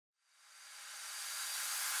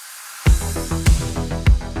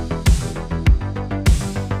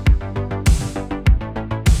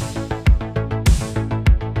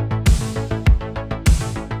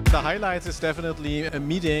highlights is definitely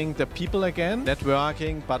meeting the people again,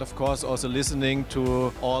 networking, but of course also listening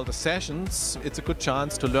to all the sessions. It's a good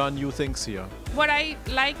chance to learn new things here. What I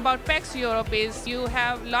like about PEGS Europe is you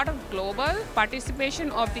have a lot of global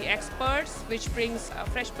participation of the experts, which brings a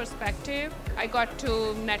fresh perspective. I got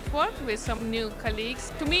to network with some new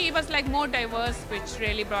colleagues. To me, it was like more diverse, which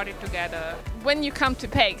really brought it together. When you come to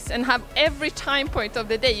PEGS and have every time point of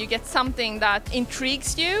the day, you get something that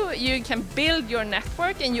intrigues you, you can build your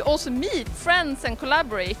network, and you also meet friends and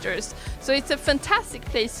collaborators. So it's a fantastic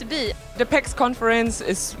place to be. The PEGS conference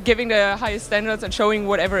is giving the highest standards and showing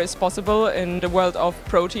whatever is possible in the world of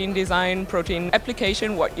protein design, protein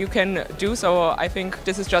application, what you can do. So I think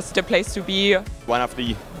this is just the place to be. One of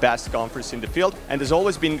the best conferences in the field, and it's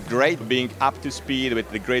always been great being up to speed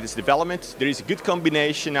with the greatest development. There is a good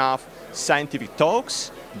combination of scientific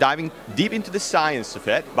talks, diving deep into the science of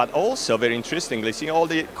it, but also very interestingly seeing all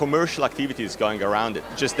the commercial activities going around it.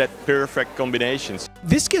 Just that perfect combinations.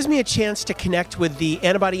 This gives me a chance to connect with the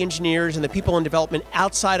antibody engineers and the people in development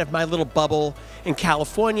outside of my little bubble in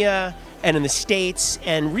California and in the States,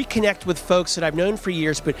 and reconnect with folks that I've known for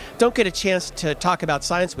years but don't get a chance to talk about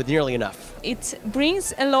science with nearly enough. It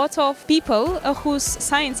brings a lot of people whose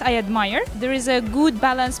science I admire. There is a good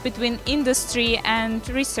balance between industry and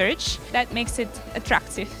research that makes it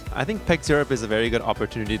attractive. I think PEGS Europe is a very good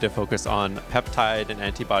opportunity to focus on peptide and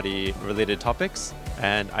antibody related topics.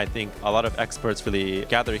 And I think a lot of experts really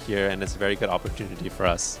gather here, and it's a very good opportunity for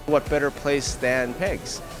us. What better place than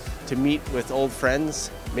PEGS to meet with old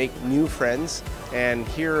friends, make new friends, and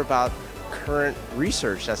hear about current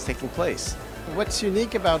research that's taking place. What's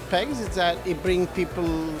unique about PEGS is that it brings people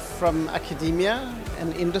from academia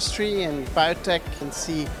and industry and biotech and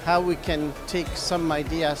see how we can take some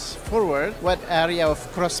ideas forward, what area of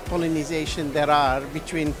cross-pollination there are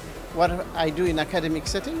between what I do in academic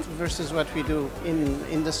settings versus what we do in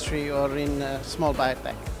industry or in small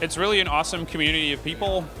biotech. It's really an awesome community of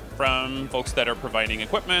people, from folks that are providing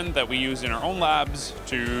equipment that we use in our own labs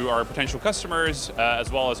to our potential customers,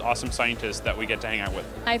 as well as awesome scientists that we get to hang out with.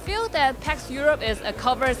 I feel that PEGS Europe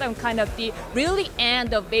covers some kind of the really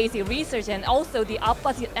end of basic research and also the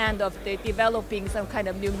opposite end of the developing some kind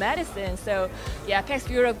of new medicine. So yeah, PEGS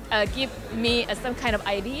Europe give me some kind of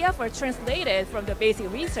idea for translated from the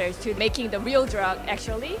basic research to making the real drug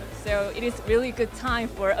actually. So it is really good time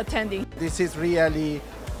for attending. This is really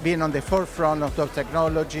being on the forefront of those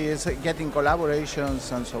technologies, getting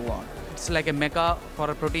collaborations and so on. It's like a mecca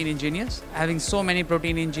for protein engineers. Having so many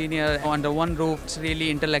protein engineers under one roof, it's really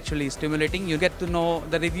intellectually stimulating. You get to know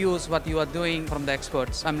the reviews, what you are doing from the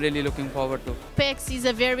experts. I'm really looking forward to. PEGS is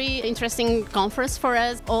a very interesting conference for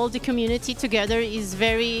us. All the community together is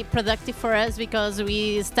very productive for us because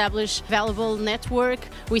we establish valuable network.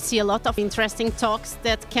 We see a lot of interesting talks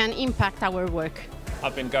that can impact our work.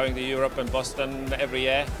 I've been going to Europe and Boston every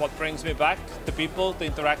year. What brings me back? The people, the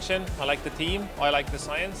interaction. I like the team, I like the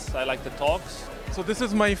science, I like the talks. So this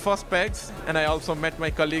is my first PEGS, and I also met my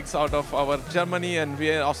colleagues out of our Germany and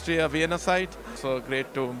Austria, Vienna site. So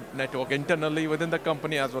great to network internally within the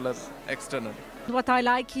company as well as externally. What I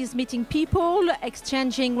like is meeting people,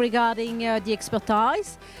 exchanging regarding the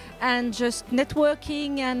expertise, and just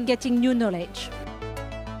networking and getting new knowledge.